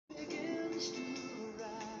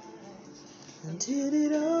until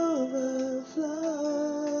it overflows.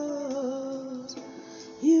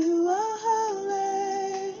 You are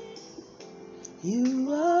holy,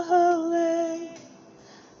 you are holy.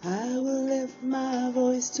 I will lift my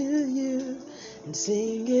voice to you and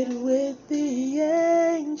sing it with the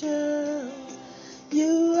angels.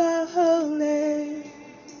 You are holy,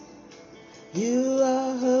 you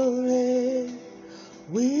are holy.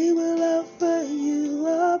 We will offer you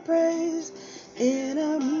our praise in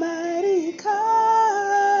a mighty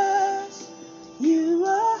chorus. You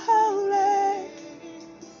are holy,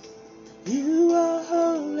 you are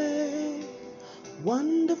holy,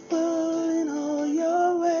 wonderful in all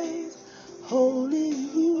your ways. Holy,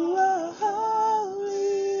 you are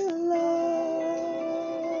holy, Lord.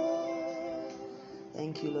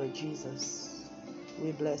 Thank you, Lord Jesus.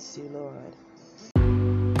 We bless you, Lord.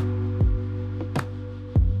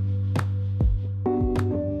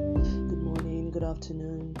 Good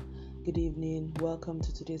afternoon, good evening. Welcome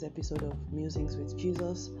to today's episode of Musings with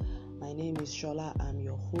Jesus. My name is Shola. I'm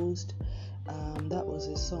your host. That was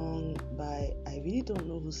a song by, I really don't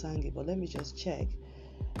know who sang it, but let me just check.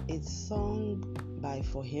 It's sung by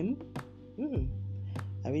For Him.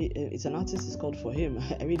 It's an artist. It's called For Him.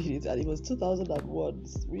 I read it, and it was 2001.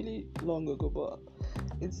 It's really long ago, but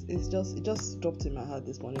it just dropped in my heart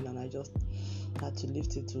this morning, and I just had to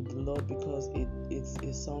lift it to the Lord because it's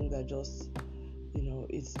a song that just,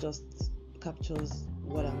 it just captures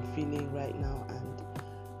what I'm feeling right now, and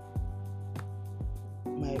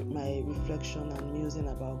my reflection and musing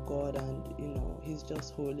about God, and He's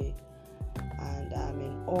just holy, and I'm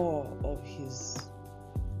in awe of His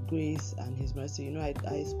grace and His mercy.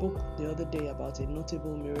 I spoke the other day about a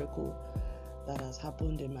notable miracle that has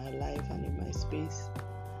happened in my life and in my space,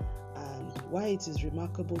 and why it is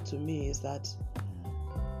remarkable to me is that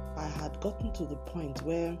I had gotten to the point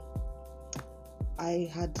where I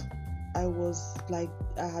had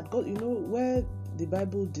got, where the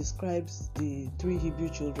Bible describes the three Hebrew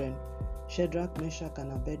children, Shadrach, Meshach,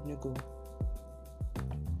 and Abednego.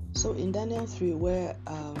 So in Daniel 3, where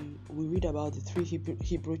we read about the three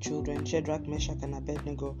Hebrew children, Shadrach, Meshach, and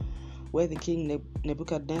Abednego, where the king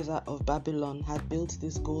Nebuchadnezzar of Babylon had built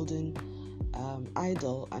this golden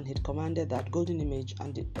idol, and he'd commanded that golden image,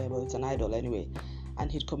 and it's an idol anyway,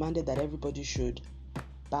 and he'd commanded that everybody should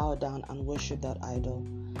bow down and worship that idol.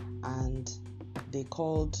 And they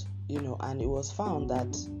called, and it was found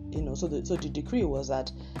that, so the decree was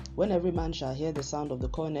that when every man shall hear the sound of the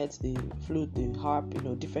cornet, the flute, the harp,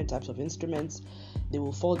 different types of instruments, they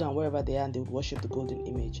will fall down wherever they are and they would worship the golden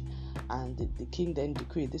image. And the king then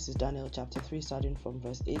decreed, this is Daniel chapter 3 starting from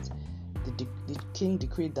verse 8, the king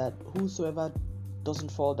decreed that whosoever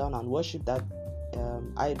doesn't fall down and worship that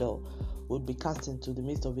idol would be cast into the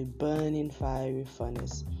midst of a burning fiery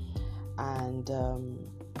furnace. And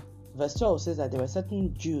verse 12 says that there were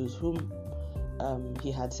certain Jews whom he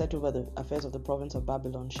had set over the affairs of the province of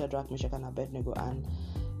Babylon, Shadrach, Meshach, and Abednego. And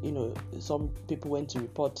some people went to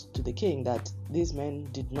report to the king that these men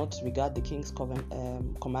did not regard the king's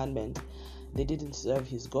commandment. They didn't serve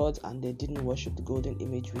his gods, and they didn't worship the golden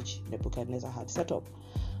image which Nebuchadnezzar had set up.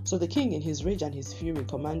 So the king, in his rage and his fury,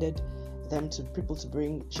 commanded people to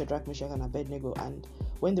bring Shadrach, Meshach, and Abednego. And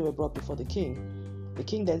when they were brought before the king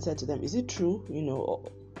then said to them, "Is it true,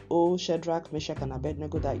 O Shadrach, Meshach, and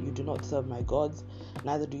Abednego, that you do not serve my gods,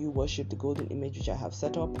 neither do you worship the golden image which I have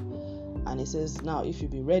set up?" And he says, "Now if you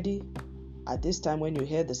be ready at this time when you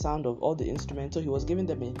hear the sound of all the instruments." So he was giving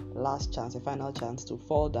them a last chance, a final chance to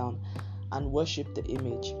fall down and worship the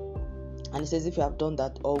image. And he says, if you have done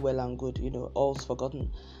that, all well and good, all's forgotten.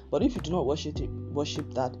 But if you do not worship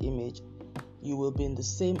that image, you will be in the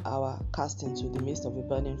same hour cast into the midst of a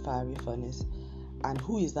burning fiery furnace. And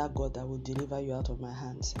who is that God that will deliver you out of my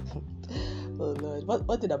hands? Oh Lord.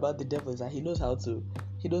 One thing about the devil is that he knows how to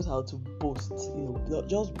boast,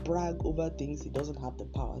 just brag over things he doesn't have the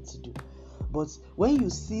power to do. But when you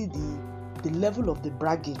see the level of the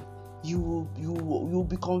bragging, you will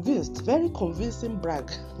be convinced. Very convincing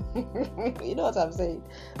brag. You know what I'm saying?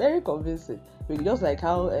 Very convincing. Just like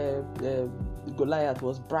how Goliath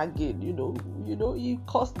was bragging, he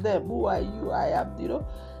cursed them. Who are you? I am,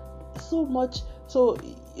 so much. So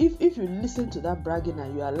if you listen to that bragging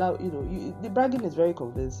and you allow, the bragging is very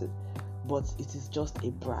convincing, but it is just a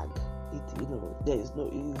brag. It is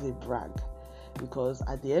a brag, because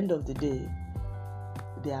at the end of the day,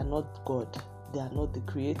 they are not God. They are not the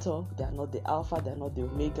creator. They are not the Alpha. They are not the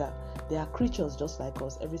Omega. They are creatures just like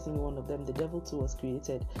us. Every single one of them. The devil too was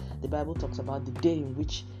created. The Bible talks about the day in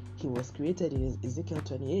which he was created in Ezekiel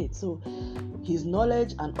 28. So his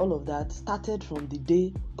knowledge and all of that started from the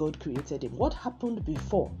day God created him. What happened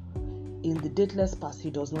before in the dateless past, he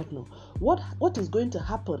does not know. What is going to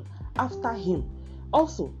happen after him,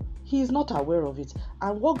 also, he is not aware of it.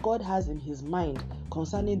 And what God has in his mind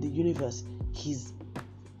concerning the universe, he's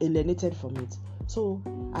alienated from it. So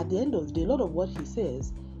at the end of the day, a lot of what he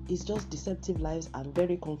says is just deceptive lies and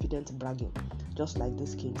very confident bragging. Just like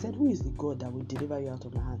this king said, who is the God that will deliver you out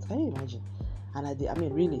of my hands? Can you imagine? And I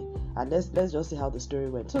mean, really. And let's just see how the story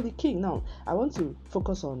went. So the king, now I want to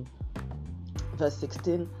focus on verse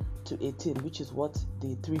 16 to 18, which is what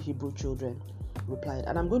the 3 Hebrew children replied.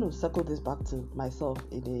 And I'm going to circle this back to myself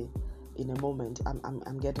in a moment.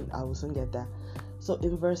 I will soon get there. So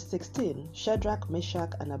in verse 16, Shadrach,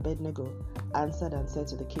 Meshach, and Abednego answered and said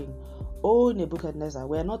to the king, "O Nebuchadnezzar,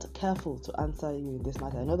 we are not careful to answer you in this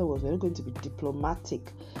matter." In other words, we're not going to be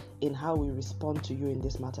diplomatic in how we respond to you in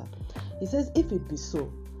this matter. He says, "If it be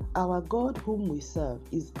so, our God whom we serve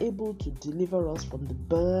is able to deliver us from the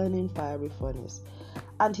burning fiery furnace,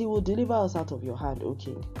 and he will deliver us out of your hand, O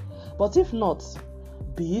king. But if not,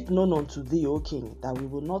 be it known unto thee, O king, that we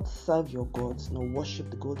will not serve your gods, nor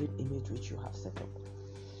worship the golden image which you have set up."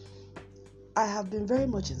 I have been very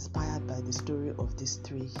much inspired by the story of these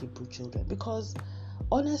 3 Hebrew children, because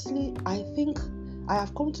honestly, I think I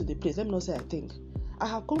have come to the place, let me not say I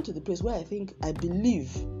have come to the place where I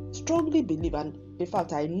believe, strongly believe, and in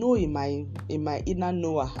fact I know in my inner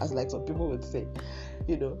knower, as like some people would say,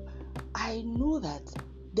 I know that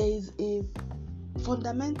there is a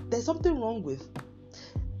there's something wrong with,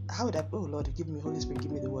 how would oh Lord, give me Holy Spirit,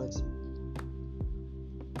 give me the words.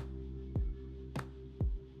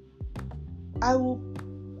 I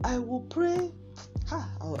will pray.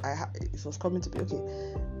 It was coming to me. Okay.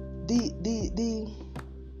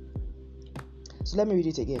 So let me read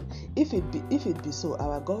it again. If it be so,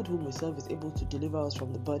 our God whom we serve is able to deliver us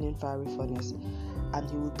from the burning fiery furnace, and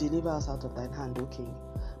he will deliver us out of thine hand, O king.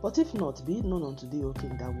 But if not, be it known unto thee, O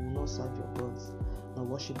king, that we will not serve your gods, nor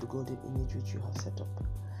worship the golden image which you have set up.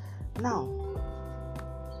 Now,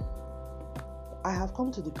 I have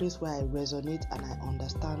come to the place where I resonate and I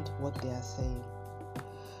understand what they are saying.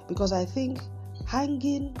 Because I think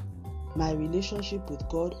hanging my relationship with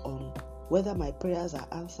God on whether my prayers are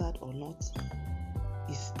answered or not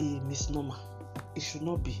is a misnomer. It should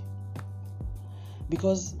not be.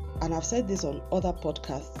 Because, and I've said this on other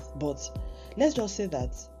podcasts, but let's just say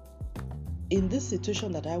that in this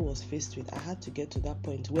situation that I was faced with, I had to get to that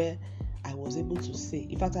point where I was able to say,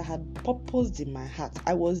 in fact, I had purposed in my heart,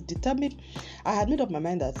 I was determined, I had made up my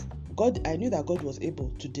mind that I knew that God was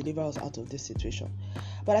able to deliver us out of this situation.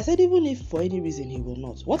 But I said, even if for any reason he will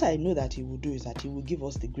not, what I know that he will do is that he will give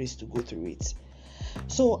us the grace to go through it.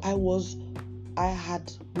 So I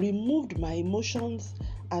had removed my emotions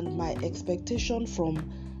and my expectation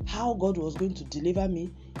from how God was going to deliver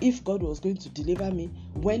me, if God was going to deliver me,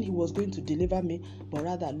 when he was going to deliver me, but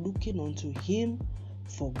rather looking unto him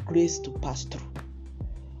for grace to pass through,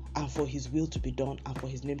 and for his will to be done, and for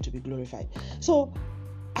his name to be glorified. So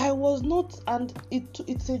I was not, and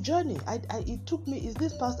it's a journey. It took me, is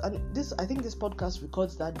this past, and this, I think this podcast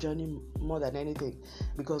records that journey more than anything,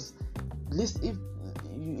 because if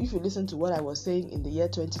you listen to what I was saying in the year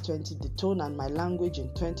 2020, the tone and my language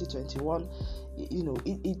in 2021,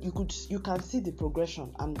 you can see the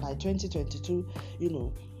progression, and by 2022,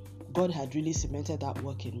 God had really cemented that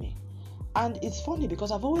work in me. And it's funny because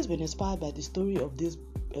I've always been inspired by the story of these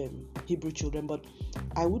Hebrew children, but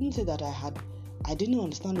I wouldn't say that I didn't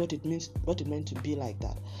understand what it meant to be like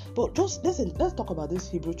that. But just listen, let's talk about these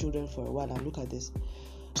Hebrew children for a while and look at this.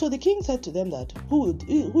 So the king said to them that, who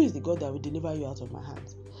is the God that will deliver you out of my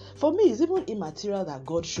hands? For me, it's even immaterial that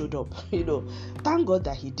God showed up. Thank God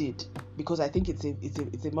that he did, because I think it's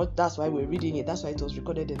a much, that's why we're reading it. That's why it was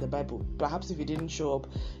recorded in the Bible. Perhaps if he didn't show up,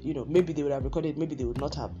 maybe they would have recorded, maybe they would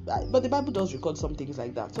not have. But the Bible does record some things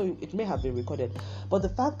like that, so it may have been recorded. But the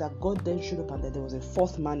fact that God then showed up and that there was a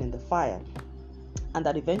fourth man in the fire, and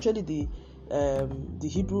that eventually the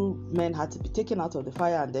Hebrew men had to be taken out of the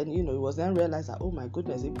fire, and then it was then realized that, oh my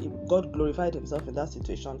goodness, God glorified himself in that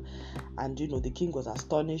situation, and the king was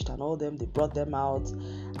astonished, and all them, they brought them out,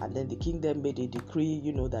 and then the king then made a decree,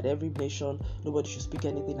 that every nation, nobody should speak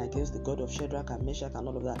anything against the God of Shadrach and Meshach and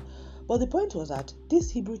all of that. But the point was that these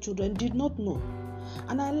Hebrew children did not know,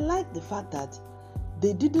 and I like the fact that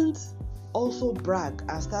they didn't also brag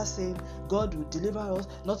and start saying God will deliver us,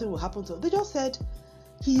 nothing will happen to us. They just said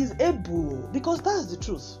he is able, because that's the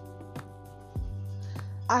truth.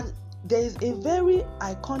 And there is a very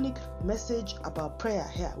iconic message about prayer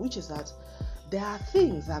here, which is that there are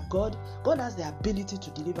things that God has the ability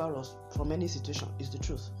to deliver us from any situation, is the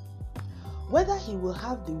truth. Whether he will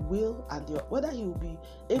have the will and whether he will be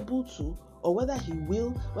able to, or whether he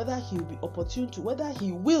will be opportune to, whether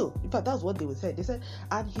he will. In fact, that's what they would say. They said,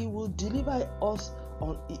 and he will deliver us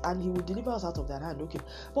out of their hand. Okay,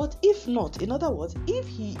 but if not, in other words, if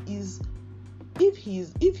he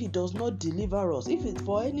does not deliver us, if it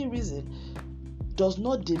for any reason does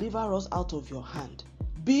not deliver us out of your hand,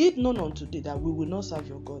 be it known unto thee that we will not serve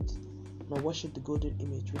your gods, nor worship the golden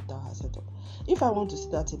image which thou hast set up. If I want to say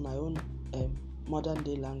that in my own modern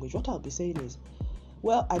day language, what I'll be saying is,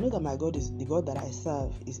 well, I know that my God is the God that I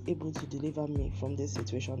serve is able to deliver me from this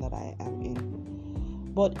situation that I am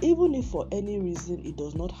in. But even if for any reason it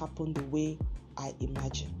does not happen the way I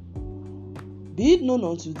imagine, be it known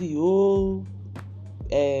unto thee, O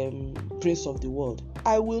Prince of the world,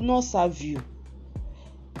 I will not serve you,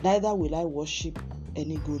 neither will I worship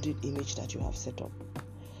any golden image that you have set up.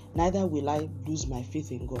 Neither will I lose my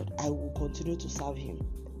faith in God. I will continue to serve him,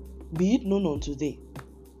 be it known unto thee.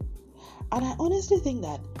 And I honestly think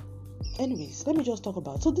that, anyways, let me just talk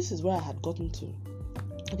about, so this is where I had gotten to.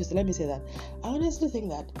 Okay, so let me say that I honestly think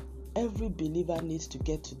that every believer needs to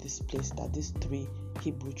get to this place that these three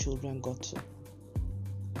Hebrew children got to.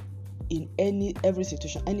 In any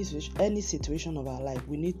situation of our life,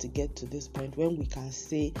 we need to get to this point when we can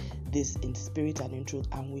say this in spirit and in truth,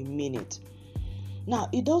 and we mean it. Now,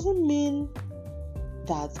 it doesn't mean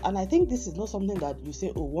that, and I think this is not something that you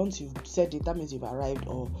say, oh, once you've said it, that means you've arrived,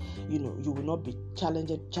 or you will not be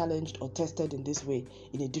challenged or tested in this way,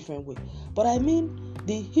 in a different way. But I mean,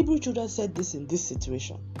 the Hebrew children said this in this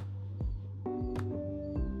situation.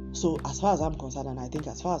 So as far as I'm concerned, and I think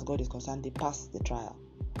as far as God is concerned, they passed the trial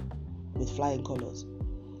with flying colors.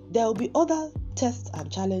 There will be other tests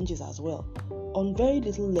and challenges as well, on very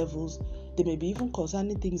little levels. They may be even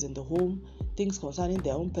concerning things in the home, things concerning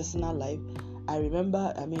their own personal life. I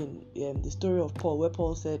remember, the story of Paul, where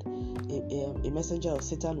Paul said a messenger of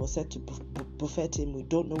Satan was set to buffet him. We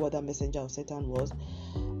don't know what that messenger of Satan was.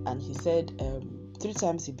 And he said 3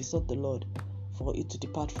 times he besought the Lord for it to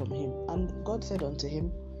depart from him. And God said unto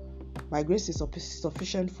him, my grace is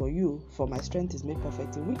sufficient for you, for my strength is made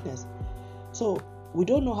perfect in weakness. So we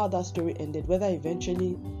don't know how that story ended, whether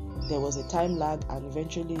eventually there was a time lag and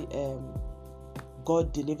eventually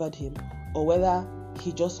God delivered him, or whether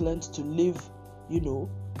he just learned to live,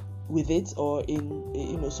 with it, or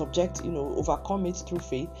overcome it through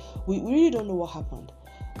faith. We really don't know what happened.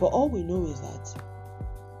 But all we know is that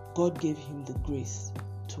God gave him the grace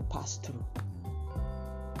to pass through.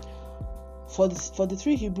 For the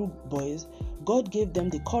 3 Hebrew boys, God gave them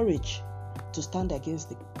the courage to stand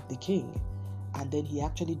against the king, and then he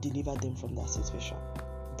actually delivered them from that situation,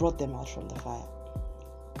 brought them out from the fire.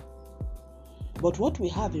 But what we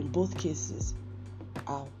have in both cases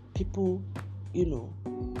are people,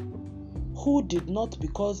 who did not,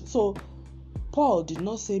 so Paul did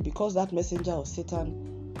not say because that messenger of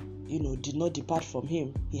Satan, did not depart from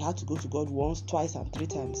him, he had to go to God once, twice, and 3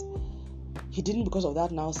 times. He didn't because of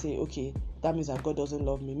that now say, okay, that means that God doesn't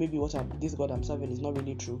love me. Maybe this God I'm serving is not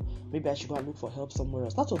really true. Maybe I should go and look for help somewhere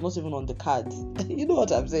else. That was not even on the cards. You know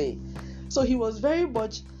what I'm saying? So he was very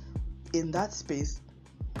much in that space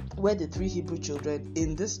where the 3 Hebrew children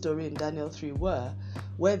in this story in Daniel 3 were,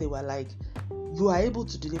 where they were like, you are able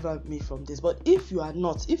to deliver me from this, but if you are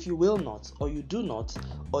not, if you will not, or you do not,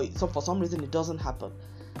 or for some reason it doesn't happen,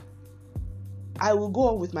 I will go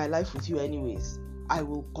on with my life with you anyways. I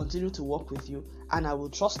will continue to walk with you, and I will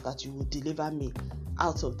trust that you will deliver me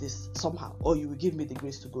out of this somehow, or you will give me the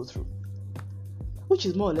grace to go through. Which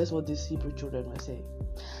is more or less what these Hebrew children were saying.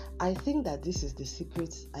 I think that this is the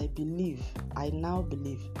secret. I now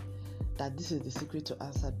believe that this is the secret to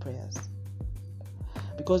answered prayers.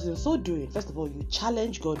 Because in so doing, first of all, you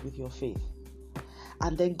challenge God with your faith.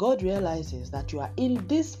 And then God realizes that you are in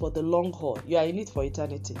this for the long haul. You are in it for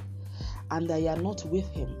eternity. And that you are not with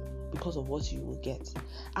him because of what you will get.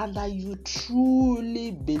 And that you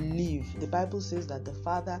truly believe. The Bible says that the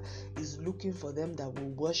Father is looking for them that will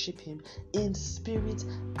worship him in spirit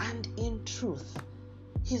and in truth.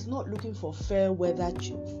 He's not looking for fair weather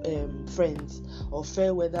friends, or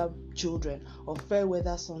fair weather children, or fair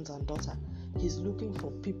weather sons and daughters. He's looking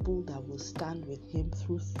for people that will stand with him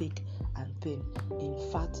through thick and thin, in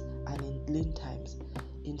fat and in lean times,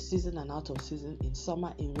 in season and out of season, in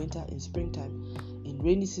summer, in winter, in springtime, in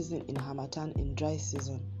rainy season, in harmattan, in dry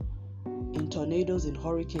season, in tornadoes, in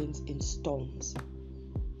hurricanes, in storms.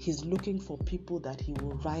 He's looking for people that he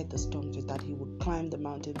will ride the storms with, that he will climb the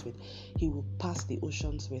mountains with, he will pass the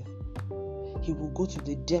oceans with, he will go to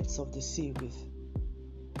the depths of the sea with.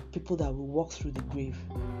 People that will walk through the grave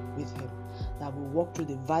with him, that will walk through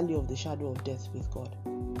the valley of the shadow of death with God,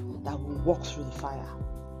 that will walk through the fire.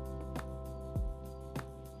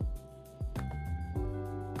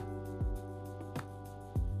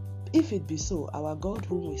 If it be so, our God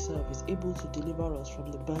whom we serve is able to deliver us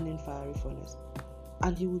from the burning fiery furnace,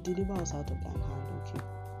 and he will deliver us out of thine hand, O king.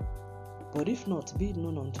 But if not, be it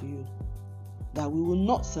known unto you that we will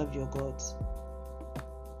not serve your gods,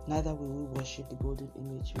 neither will we worship the golden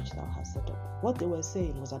image which thou hast set up. What they were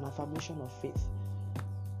saying was an affirmation of faith.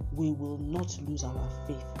 We will not lose our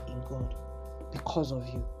faith in God because of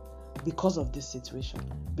you, because of this situation,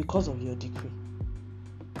 because of your decree.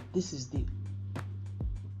 This is the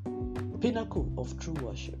pinnacle of true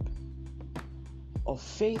worship, of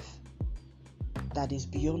faith that is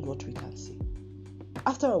beyond what we can see.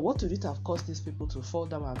 After all, what would it have caused these people to fall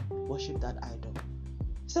down and worship that idol?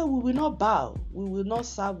 So we will not bow, we will not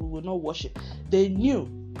serve, we will not worship. They knew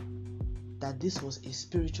that this was a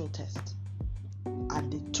spiritual test,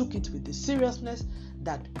 and they took it with the seriousness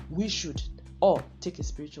that we should all take a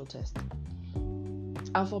spiritual test.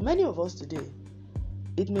 And for many of us today,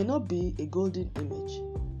 it may not be a golden image,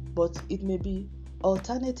 but it may be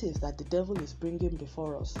alternatives that the devil is bringing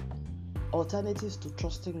before us, alternatives to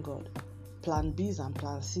trusting God, plan B's and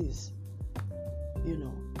plan C's,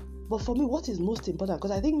 But for me, what is most important,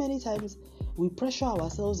 because I think many times we pressure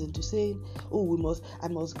ourselves into saying, I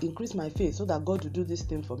must increase my faith so that God will do this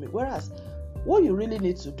thing for me. Whereas, what you really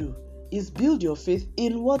need to do is build your faith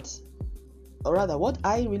in what I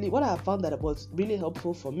have found that was really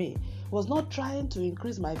helpful for me was not trying to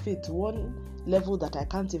increase my faith to one level that I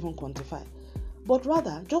can't even quantify, but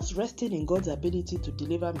rather just resting in God's ability to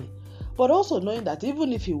deliver me, but also knowing that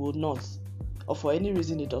even if he would not, or for any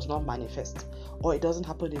reason it does not manifest, or it doesn't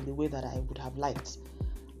happen in the way that I would have liked,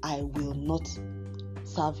 I will not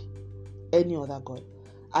serve any other God.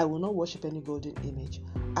 I will not worship any golden image.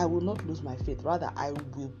 I will not lose my faith. Rather, I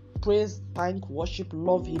will praise, thank, worship,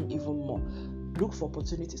 love him even more. Look for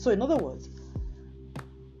opportunity. So in other words,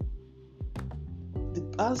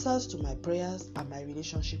 the answers to my prayers and my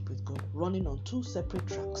relationship with God running on two separate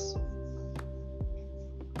tracks.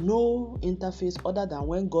 No interface other than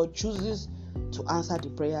when God chooses to answer the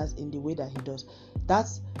prayers in the way that he does.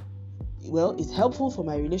 It's helpful for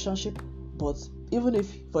my relationship, but even if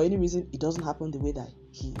for any reason it doesn't happen the way that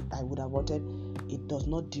I would have wanted, it does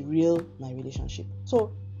not derail my relationship.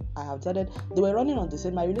 So I have decided they were running on the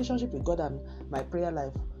same. My relationship with God and my prayer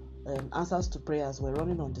life, answers to prayers were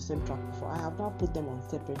running on the same track before. I have now put them on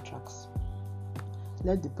separate tracks.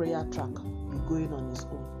 Let the prayer track be going on its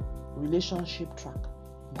own. Relationship track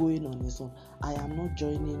going on its own. I am not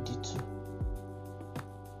joining the two,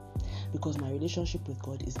 because my relationship with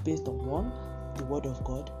God is based on one, the Word of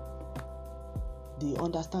God, the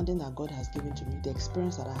understanding that God has given to me, the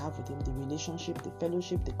experience that I have with him, the relationship, the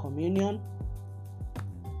fellowship, the communion,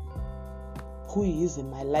 who he is in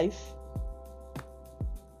my life,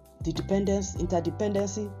 the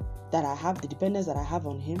interdependency that I have, the dependence that I have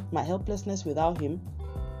on him, my helplessness without him,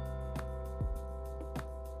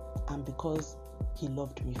 and because he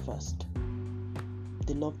loved me first,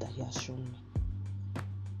 the love that he has shown me.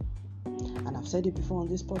 And I've said it before on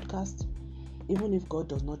this podcast, even if God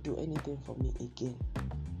does not do anything for me again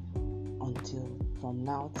until from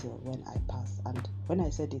now till when I pass, and when I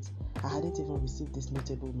said it, I hadn't even received this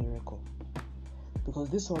notable miracle, because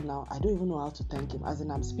this one now, I don't even know how to thank him, as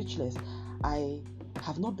in I'm speechless. I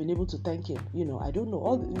have not been able to thank him. I don't know.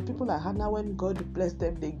 All the people I have now, when God bless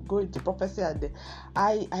them, they go into prophecy, and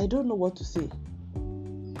I don't know what to say.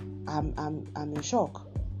 I'm in shock.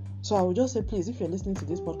 So I will just say, please, if you're listening to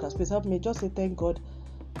this podcast, please help me just say thank God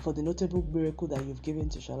for the notable miracle that you've given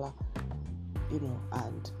to Shola,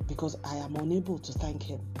 and because I am unable to thank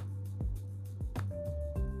him.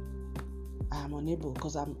 I am unable,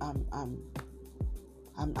 because I'm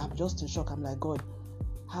just in shock. I'm like, God,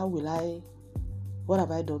 what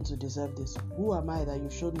have I done to deserve this? Who am I that you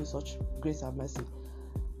showed me such grace and mercy?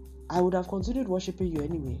 I would have continued worshiping you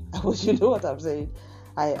anyway. You know what I'm saying?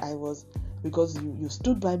 I was, because you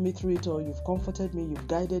stood by me through it all. You've comforted me, you've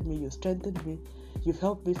guided me, you've strengthened me, you've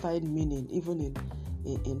helped me find meaning even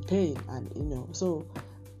in pain, and so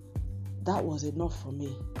that was enough for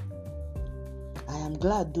me. I am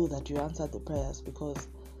glad though that you answered the prayers, because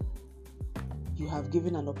you have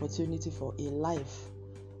given an opportunity for a life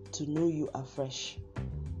to know you afresh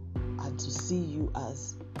and to see you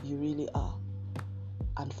as you really are,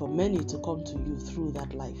 and for many to come to you through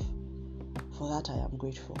that life. For that I am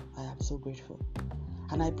grateful. I am so grateful.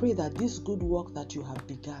 And I pray that this good work that you have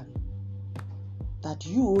begun, that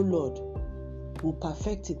you, O Lord, will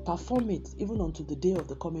perfect it, perform it, even unto the day of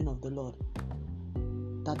the coming of the Lord.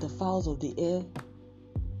 That the fowls of the air,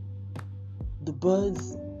 the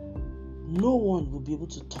birds, no one will be able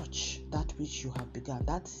to touch that which you have begun,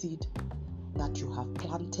 that seed that you have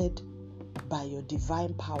planted by your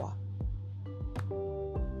divine power.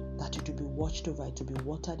 that it will be watched over, it will be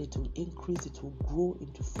watered, it will increase, it will grow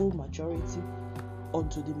into full maturity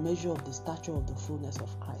unto the measure of the stature of the fullness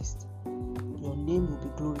of Christ. Your name will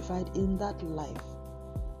be glorified in that life,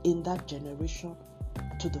 in that generation,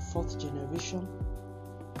 to the fourth generation,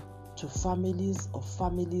 to families of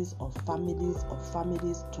families of families of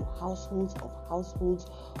families, to households of households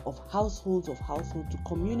of households of households, to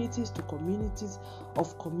communities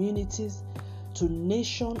of communities, to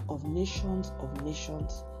nation of nations of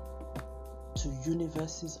nations, to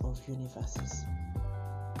universes of universes.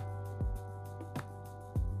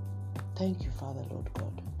 Thank you, Father, Lord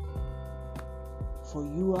God, for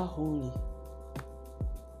you are holy.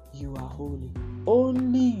 You are holy.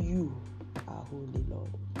 Only you are holy, Lord.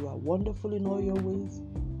 You are wonderful in all your ways.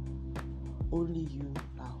 Only you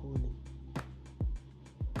are holy.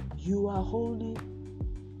 You are holy.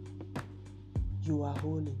 You are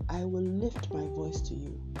holy. I will lift my voice to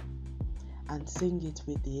you and sing it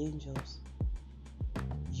with the angels.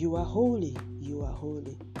 You are holy. You are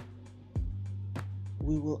holy.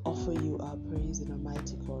 We will offer you our praise in a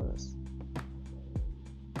mighty chorus.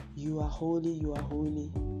 You are holy. You are holy.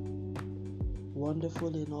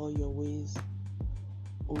 Wonderful in all your ways.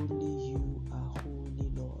 Only you are holy,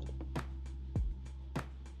 Lord.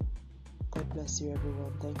 God bless you,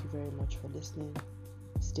 everyone. Thank you very much for listening.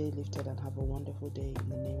 Stay lifted and have a wonderful day in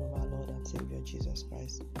the name of our Lord and Savior Jesus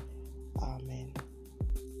Christ. Amen.